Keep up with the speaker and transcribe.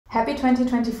Happy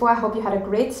 2024, I hope you had a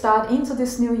great start into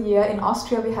this new year. In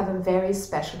Austria we have a very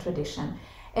special tradition.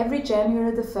 Every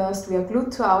January the 1st we are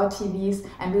glued to our TVs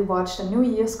and we watch the New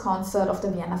Year's concert of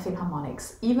the Vienna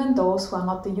Philharmonics, even those who are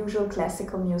not the usual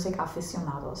classical music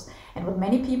aficionados. And what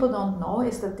many people don't know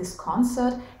is that this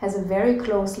concert has a very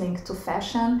close link to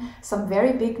fashion. Some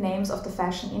very big names of the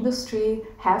fashion industry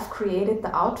have created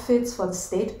the outfits for the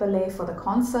State Ballet for the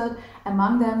concert,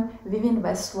 among them Vivienne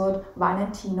Westwood,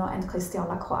 Valentino and Christian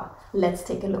Lacroix. Let's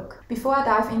take a look. Before I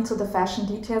dive into the fashion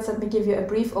details, let me give you a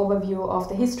brief overview of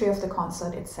the history of the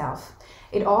concert itself.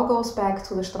 It all goes back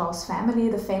to the Strauss family,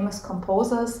 the famous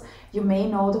composers. You may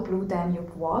know the Blue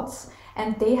Danube Waltz,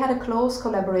 and they had a close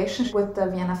collaboration with the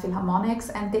Vienna Philharmonics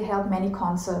and they held many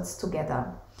concerts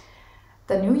together.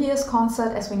 The New Year's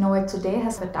concert, as we know it today,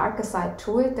 has a darker side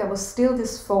to it. There was still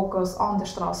this focus on the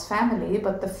Strauss family,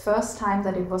 but the first time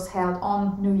that it was held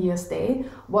on New Year's Day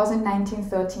was in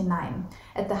 1939,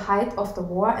 at the height of the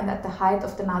war and at the height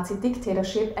of the Nazi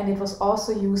dictatorship, and it was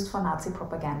also used for Nazi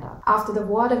propaganda. After the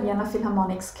war, the Vienna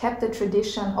Philharmonics kept the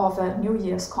tradition of a New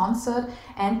Year's concert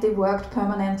and they worked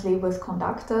permanently with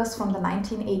conductors. From the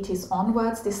 1980s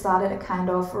onwards, they started a kind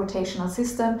of rotational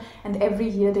system, and every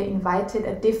year they invited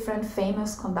a different famous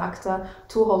conductor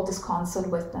to hold this concert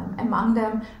with them. Among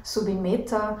them, Subin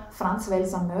Mehta, Franz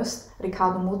Welser-Möst,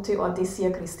 Riccardo Muti or this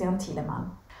year Christian Thielemann.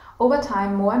 Over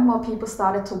time, more and more people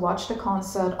started to watch the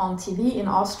concert on TV in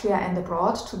Austria and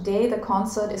abroad. Today, the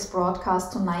concert is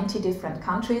broadcast to 90 different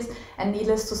countries, and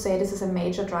needless to say, this is a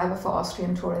major driver for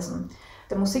Austrian tourism.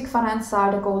 The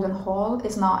Musikvereinssaal, the Golden Hall,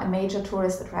 is now a major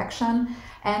tourist attraction,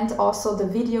 and also the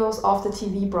videos of the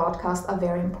TV broadcast are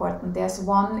very important. There's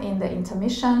one in the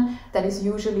intermission that is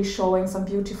usually showing some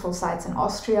beautiful sights in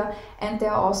Austria, and there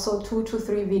are also 2 to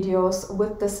 3 videos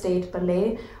with the State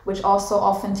Ballet, which also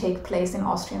often take place in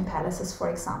Austrian palaces, for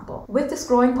example. With this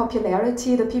growing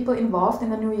popularity, the people involved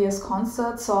in the New Year's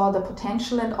concert saw the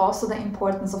potential and also the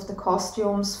importance of the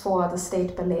costumes for the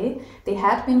State Ballet. They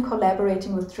had been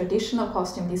collaborating with traditional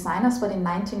costume designers, but in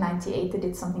 1998 they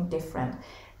did something different.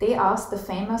 They asked the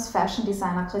famous fashion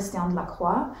designer Christian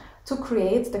Lacroix to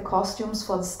create the costumes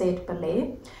for the State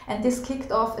Ballet, and this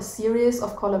kicked off a series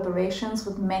of collaborations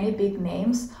with many big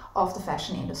names of the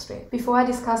fashion industry. Before I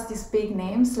discuss these big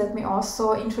names, let me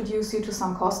also introduce you to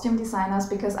some costume designers,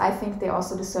 because I think they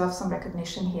also deserve some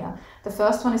recognition here. The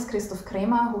first one is Christoph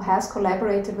Kremer, who has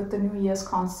collaborated with the New Year's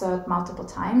concert multiple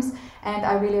times, and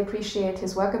I really appreciate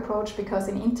his work approach, because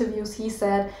in interviews he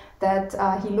said that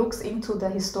he looks into the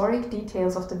historic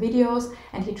details of the videos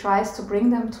and he tries to bring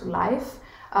them to life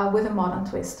with a modern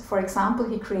twist. For example,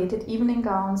 he created evening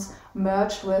gowns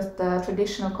merged with the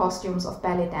traditional costumes of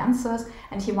ballet dancers,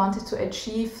 and he wanted to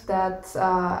achieve that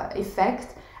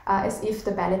effect as if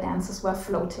the ballet dancers were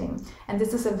floating. And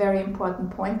this is a very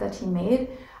important point that he made.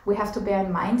 We have to bear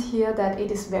in mind here that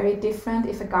it is very different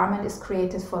if a garment is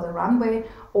created for the runway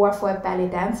or for a ballet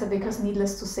dancer, because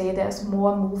needless to say, there's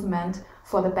more movement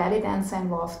for the ballet dancer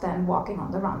involved than walking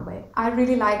on the runway. I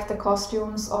really like the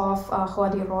costumes of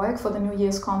Jordi Roig for the New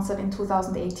Year's concert in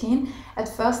 2018. At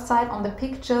first sight on the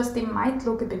pictures they might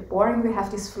look a bit boring. We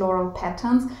have these floral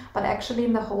patterns, but actually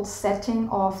in the whole setting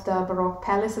of the Baroque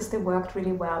palaces they worked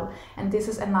really well. And this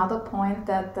is another point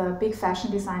that the big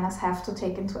fashion designers have to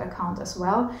take into account as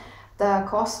well. The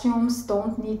costumes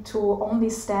don't need to only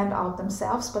stand out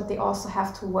themselves, but they also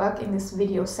have to work in this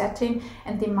video setting,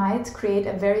 and they might create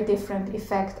a very different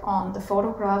effect on the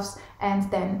photographs and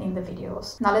then in the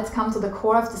videos. Now let's come to the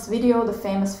core of this video, the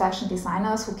famous fashion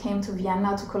designers who came to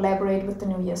Vienna to collaborate with the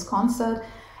New Year's concert.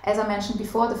 As I mentioned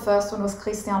before, the first one was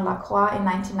Christian Lacroix in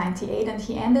 1998, and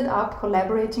he ended up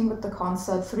collaborating with the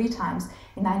concert 3 times,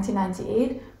 in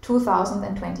 1998, 2000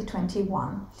 and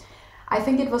 2021. I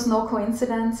think it was no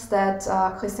coincidence that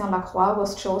Christian Lacroix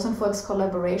was chosen for this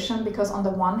collaboration, because on the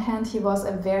one hand he was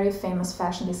a very famous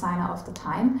fashion designer of the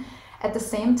time. At the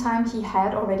same time he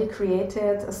had already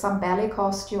created some ballet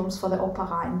costumes for the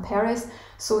Opera in Paris,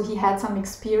 so he had some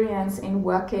experience in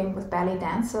working with ballet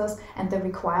dancers and the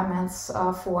requirements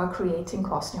for creating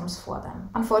costumes for them.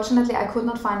 Unfortunately, I could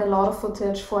not find a lot of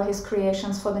footage for his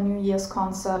creations for the New Year's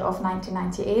concert of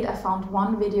 1998. I found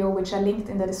one video which I linked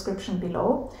in the description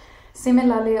below.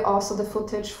 Similarly, also the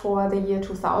footage for the year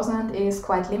 2000 is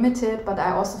quite limited, but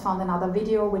I also found another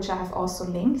video which I have also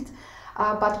linked.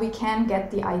 But we can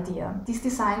get the idea. These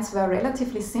designs were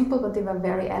relatively simple, but they were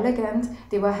very elegant.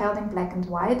 They were held in black and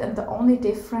white, and the only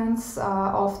difference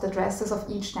of the dresses of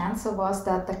each dancer was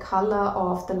that the color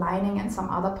of the lining and some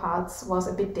other parts was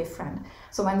a bit different.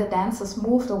 So when the dancers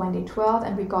moved or when they twirled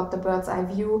and we got the bird's eye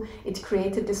view, it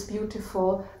created this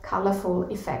beautiful, colorful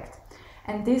effect.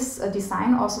 And this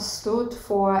design also stood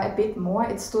for a bit more.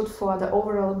 It stood for the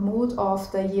overall mood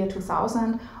of the year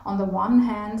 2000. On the one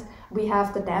hand, we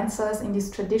have the dancers in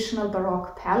this traditional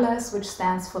Baroque palace, which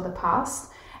stands for the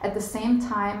past. At the same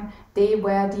time, they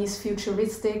wear these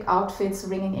futuristic outfits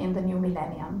ringing in the new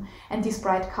millennium. And these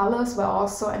bright colors were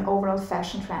also an overall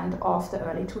fashion trend of the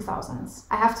early 2000s.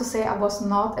 I have to say I was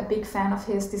not a big fan of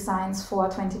his designs for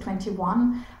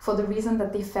 2021 for the reason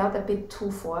that they felt a bit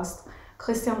too forced.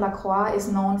 Christian Lacroix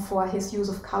is known for his use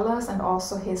of colors and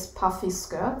also his puffy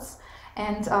skirts.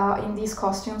 And in these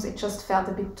costumes, it just felt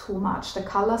a bit too much. The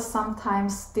colors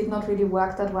sometimes did not really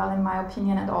work that well, in my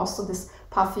opinion, and also this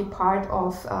puffy part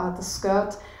of the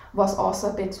skirt was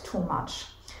also a bit too much.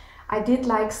 I did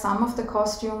like some of the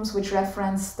costumes which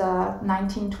referenced the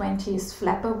 1920s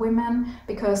flapper women,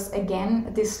 because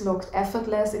again, this looked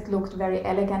effortless, it looked very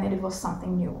elegant, and it was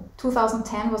something new.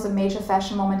 2010 was a major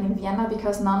fashion moment in Vienna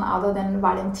because none other than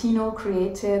Valentino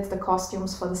created the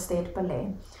costumes for the State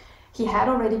Ballet. He had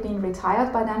already been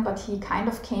retired by then, but he kind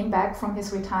of came back from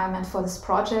his retirement for this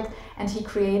project, and he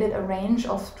created a range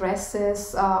of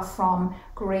dresses from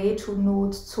grey to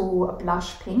nude to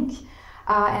blush pink.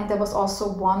 And there was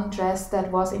also one dress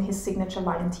that was in his signature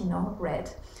Valentino red.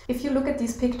 If you look at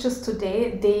these pictures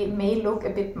today, they may look a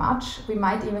bit much. We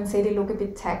might even say they look a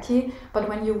bit tacky, but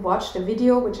when you watch the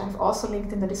video, which I've also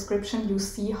linked in the description, you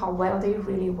see how well they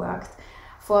really worked.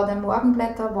 For the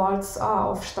Morgenblätter Waltz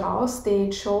of Strauss, they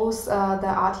chose the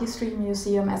Art History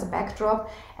Museum as a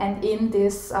backdrop, and in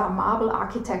this marble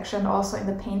architecture and also in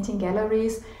the painting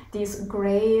galleries, these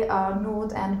grey,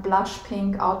 nude and blush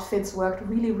pink outfits worked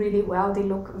really well. They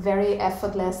look very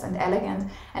effortless and elegant,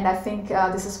 and I think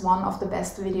this is one of the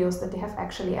best videos that they have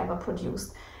actually ever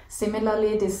produced.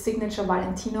 Similarly, this signature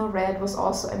Valentino red was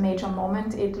also a major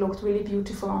moment. It looked really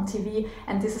beautiful on TV,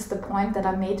 and this is the point that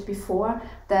I made before,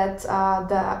 that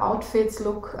the outfits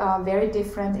look very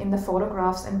different in the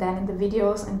photographs and then in the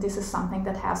videos, and this is something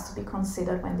that has to be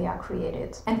considered when they are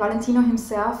created. And Valentino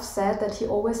himself said that he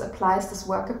always applies this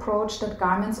work approach, that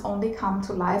garments only come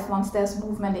to life once there's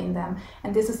movement in them,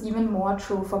 and this is even more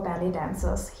true for ballet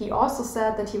dancers. He also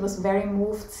said that he was very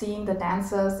moved seeing the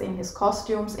dancers in his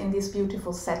costumes in these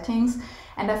beautiful settings.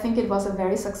 And I think it was a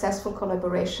very successful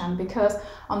collaboration, because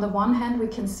on the one hand we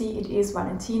can see it is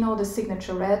Valentino, the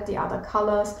signature red, the other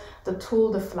colors, the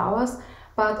tulle, the flowers,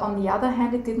 but on the other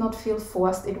hand it did not feel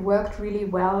forced. It worked really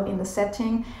well in the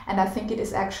setting, and I think it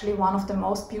is actually one of the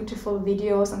most beautiful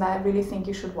videos, and I really think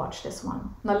you should watch this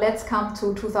one. Now let's come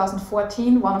to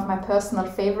 2014, one of my personal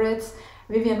favorites.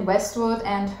 Vivienne Westwood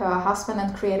and her husband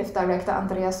and creative director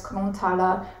Andreas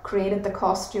Kronthaler created the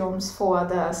costumes for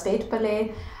the State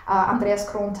Ballet. Andreas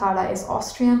Kronthaler is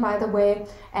Austrian, by the way,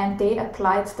 and they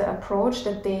applied the approach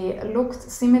that they looked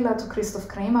similar to Christoph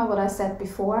Kremer, what I said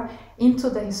before, into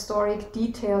the historic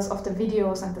details of the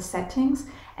videos and the settings,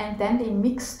 and then they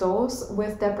mixed those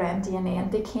with their brand DNA, and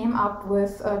they came up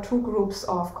with two groups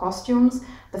of costumes.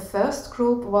 The first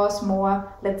group was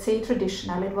more, let's say,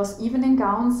 traditional. It was evening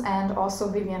gowns, and also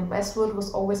Vivienne Westwood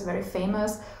was always very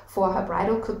famous for her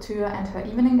bridal couture and her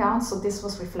evening gowns, so this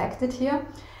was reflected here.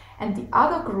 And the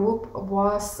other group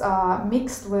was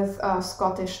mixed with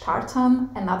Scottish tartan,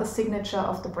 another signature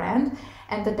of the brand,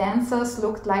 and the dancers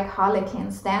looked like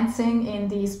harlequins dancing in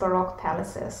these Baroque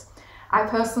palaces. I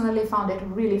personally found it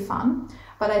really fun,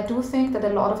 but I do think that a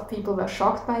lot of people were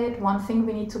shocked by it. One thing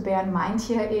we need to bear in mind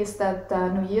here is that the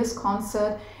New Year's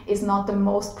concert is not the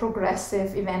most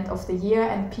progressive event of the year,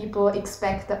 and people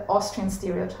expect the Austrian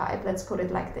stereotype, let's put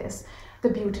it like this. The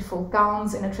beautiful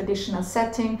gowns in a traditional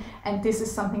setting, and this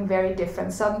is something very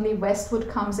different. Suddenly Westwood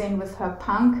comes in with her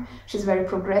punk, she's very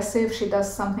progressive, she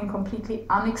does something completely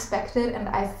unexpected, and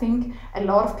I think a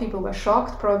lot of people were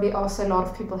shocked, probably also a lot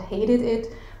of people hated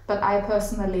it, but I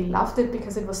personally loved it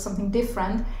because it was something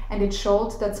different, and it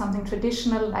showed that something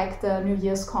traditional like the New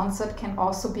Year's concert can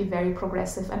also be very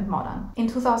progressive and modern. In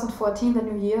 2014, the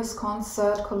New Year's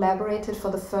concert collaborated for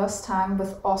the first time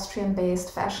with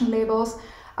Austrian-based fashion labels.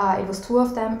 It was two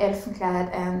of them, Elfenkleid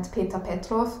and Petar.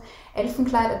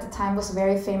 Elfenkleid at the time was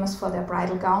very famous for their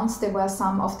bridal gowns. They were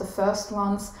some of the first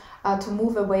ones to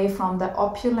move away from the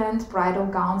opulent bridal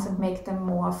gowns and make them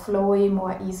more flowy,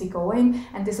 more easygoing.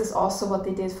 And this is also what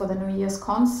they did for the New Year's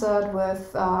concert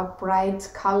with bright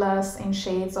colors in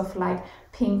shades of like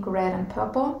pink, red and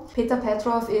purple.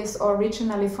 Petar is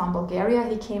originally from Bulgaria.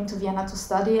 He came to Vienna to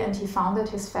study and he founded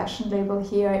his fashion label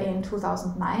here in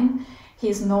 2009. He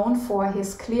is known for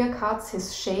his clear cuts,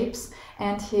 his shapes,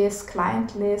 and his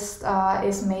client list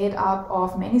is made up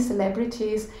of many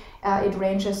celebrities. It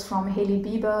ranges from Hailey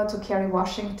Bieber to Kerry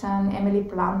Washington, Emily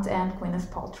Blunt and Gwyneth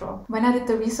Paltrow. When I did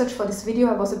the research for this video,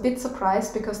 I was a bit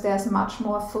surprised because there's much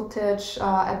more footage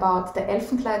about the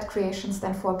Elfenkleid creations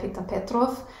than for Petar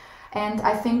Petrov. And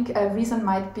I think a reason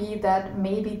might be that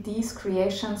maybe these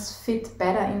creations fit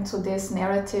better into this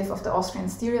narrative of the Austrian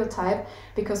stereotype,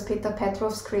 because Petar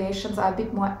Petrov's creations are a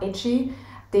bit more edgy.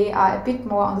 They are a bit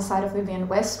more on the side of Vivienne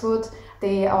Westwood.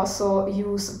 They also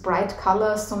use bright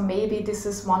colors, so maybe this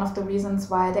is one of the reasons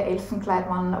why the Elfenkleid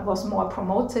one was more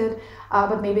promoted,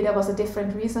 but maybe there was a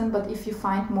different reason. But if you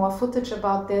find more footage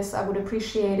about this, I would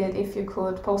appreciate it if you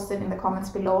could post it in the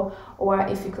comments below, or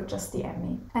if you could just DM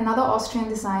me. Another Austrian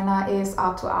designer is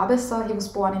Arthur Arbesser. He was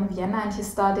born in Vienna and he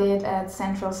studied at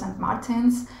Central St.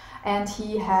 Martin's. And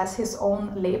he has his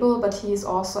own label, but he is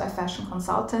also a fashion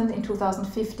consultant. In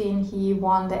 2015, he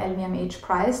won the LVMH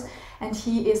prize, and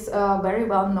he is very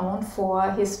well known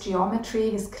for his geometry,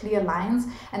 his clear lines,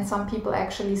 and some people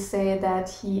actually say that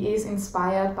he is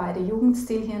inspired by the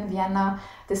Jugendstil here in Vienna.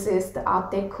 This is the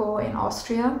Art Deco in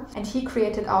Austria, and he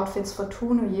created outfits for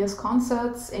 2 New Year's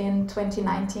concerts in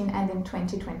 2019 and in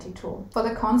 2022. For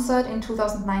the concert in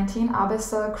 2019,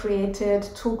 Arbesser created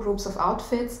 2 groups of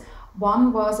outfits.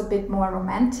 One was a bit more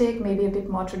romantic, maybe a bit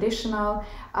more traditional.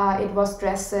 It was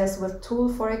dresses with tulle,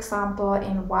 for example,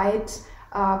 in white,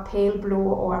 pale blue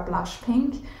or blush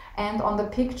pink. And on the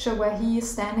picture where he is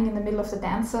standing in the middle of the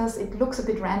dancers, it looks a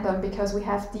bit random because we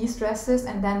have these dresses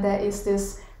and then there is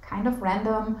this kind of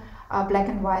random black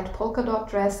and white polka dot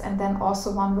dress, and then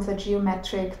also one with a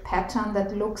geometric pattern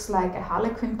that looks like a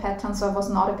harlequin pattern, so I was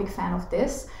not a big fan of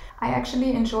this. I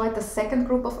actually enjoyed the second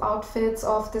group of outfits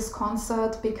of this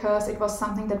concert because it was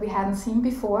something that we hadn't seen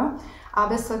before.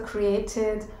 Arbesser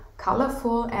created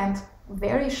colorful and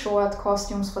very short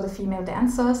costumes for the female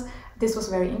dancers. This was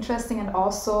very interesting, and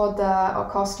also the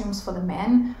costumes for the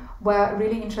men were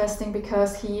really interesting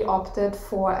because he opted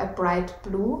for a bright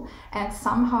blue, and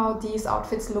somehow these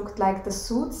outfits looked like the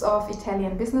suits of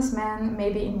Italian businessmen,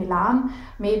 maybe in Milan.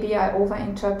 Maybe I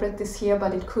overinterpret this here,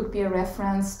 but it could be a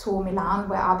reference to Milan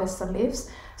where Arbesser lives.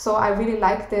 So I really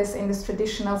like this in this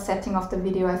traditional setting of the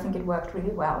video. I think it worked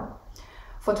really well.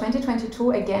 For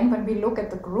 2022, again, when we look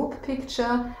at the group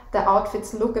picture, the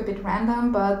outfits look a bit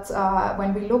random, but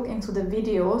when we look into the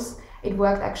videos, it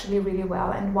worked actually really well.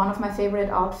 And one of my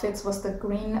favorite outfits was the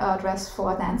green dress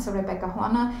for dancer Rebecca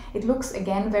Horner. It looks,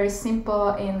 again, very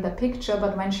simple in the picture,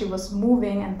 but when she was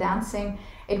moving and dancing,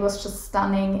 it was just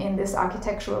stunning in this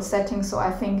architectural setting. So I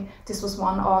think this was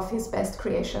one of his best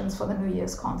creations for the New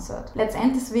Year's concert. Let's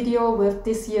end this video with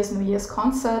this year's New Year's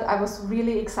concert. I was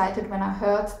really excited when I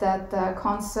heard that the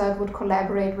concert would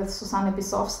collaborate with Susanne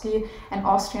Bisowski, an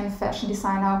Austrian fashion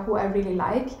designer who I really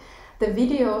like. The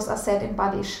videos are set in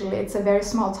Bad Ischl. It's a very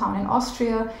small town in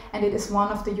Austria, and it is one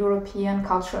of the European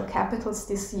cultural capitals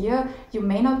this year. You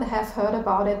may not have heard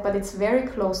about it, but it's very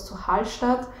close to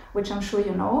Hallstatt, which I'm sure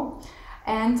you know.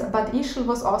 And Bad Ischl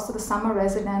was also the summer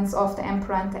residence of the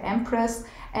Emperor and the Empress,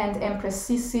 and Empress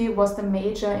Sissi was the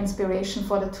major inspiration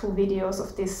for the 2 videos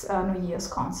of this New Year's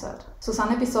concert.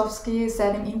 Susanne Bisowski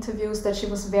said in interviews that she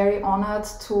was very honored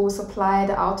to supply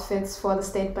the outfits for the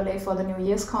State Ballet for the New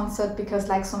Year's concert because,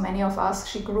 like so many of us,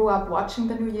 she grew up watching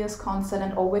the New Year's concert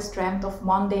and always dreamt of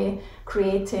one day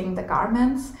creating the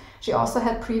garments. She also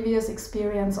had previous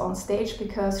experience on stage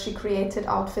because she created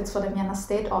outfits for the Vienna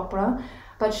State Opera.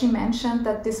 But she mentioned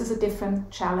that this is a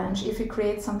different challenge. If you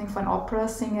create something for an opera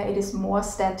singer, it is more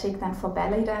static than for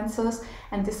ballet dancers.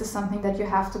 And this is something that you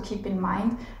have to keep in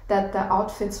mind, that the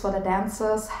outfits for the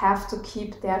dancers have to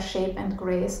keep their shape and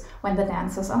grace when the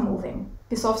dancers are moving.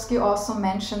 Bisowski also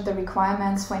mentioned the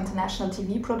requirements for international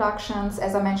TV productions.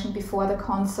 As I mentioned before, the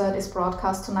concert is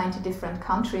broadcast to 90 different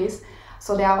countries.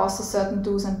 So there are also certain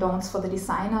do's and don'ts for the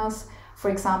designers. For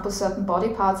example, certain body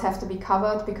parts have to be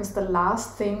covered because the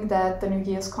last thing that the New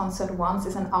Year's concert wants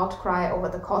is an outcry over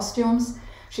the costumes.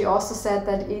 She also said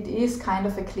that it is kind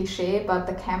of a cliche, but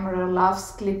the camera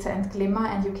loves glitter and glimmer,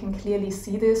 and you can clearly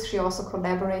see this. She also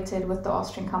collaborated with the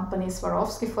Austrian company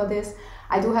Swarovski for this.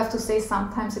 I do have to say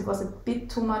sometimes it was a bit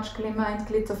too much glimmer and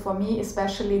glitter for me,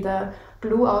 especially the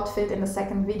blue outfit in the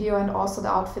second video and also the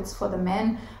outfits for the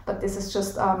men, but this is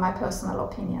just my personal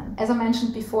opinion. As I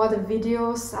mentioned before, the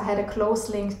videos, I had a close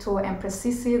link to Empress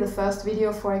Sissi. The first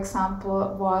video, for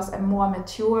example, was a more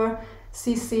mature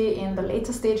Sissi in the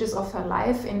later stages of her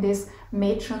life in this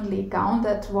matronly gown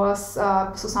that was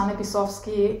Susanne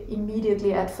Bisowski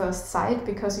immediately at first sight,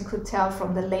 because you could tell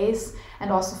from the lace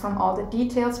and also from all the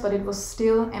details, but it was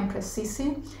still Empress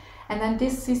Sissi. And then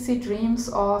this Sissi dreams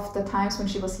of the times when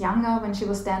she was younger, when she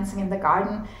was dancing in the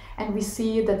garden, and we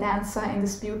see the dancer in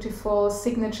this beautiful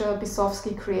signature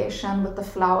Bisovsky creation with the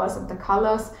flowers and the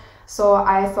colors. So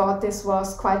I thought this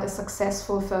was quite a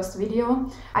successful first video.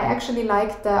 I actually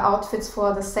liked the outfits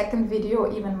for the second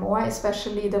video even more,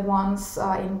 especially the ones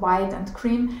in white and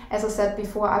cream. As I said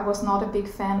before, I was not a big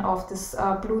fan of this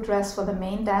blue dress for the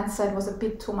main dancer. It was a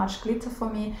bit too much glitter for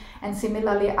me. And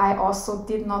similarly, I also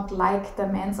did not like the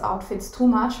men's outfits too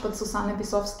much, but Susanne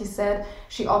Bisovsky said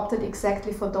she opted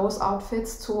exactly for those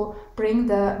outfits to bring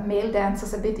the male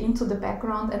dancers a bit into the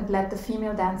background and let the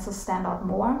female dancers stand out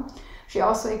more. She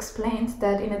also explained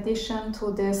that in addition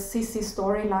to this Sissi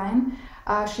storyline,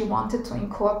 she wanted to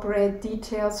incorporate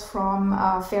details from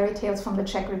fairy tales from the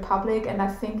Czech Republic, and I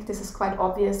think this is quite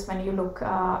obvious when you look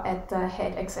at the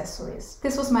head accessories.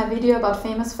 This was my video about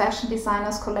famous fashion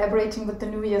designers collaborating with the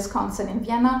New Year's concert in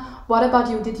Vienna. What about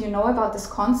you? Did you know about this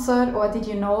concert, or did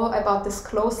you know about this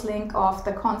close link of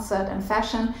the concert and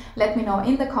fashion? Let me know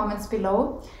in the comments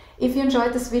below. If you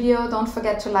enjoyed this video, don't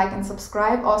forget to like and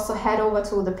subscribe. Also head over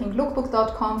to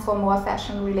thepinklookbook.com for more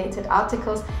fashion related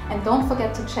articles, and don't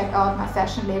forget to check out my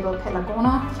fashion label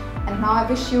Pelagona. And now I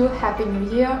wish you Happy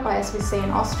New Year, or as we say in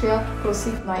Austria,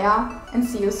 Prosit Neujahr, and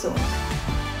see you soon.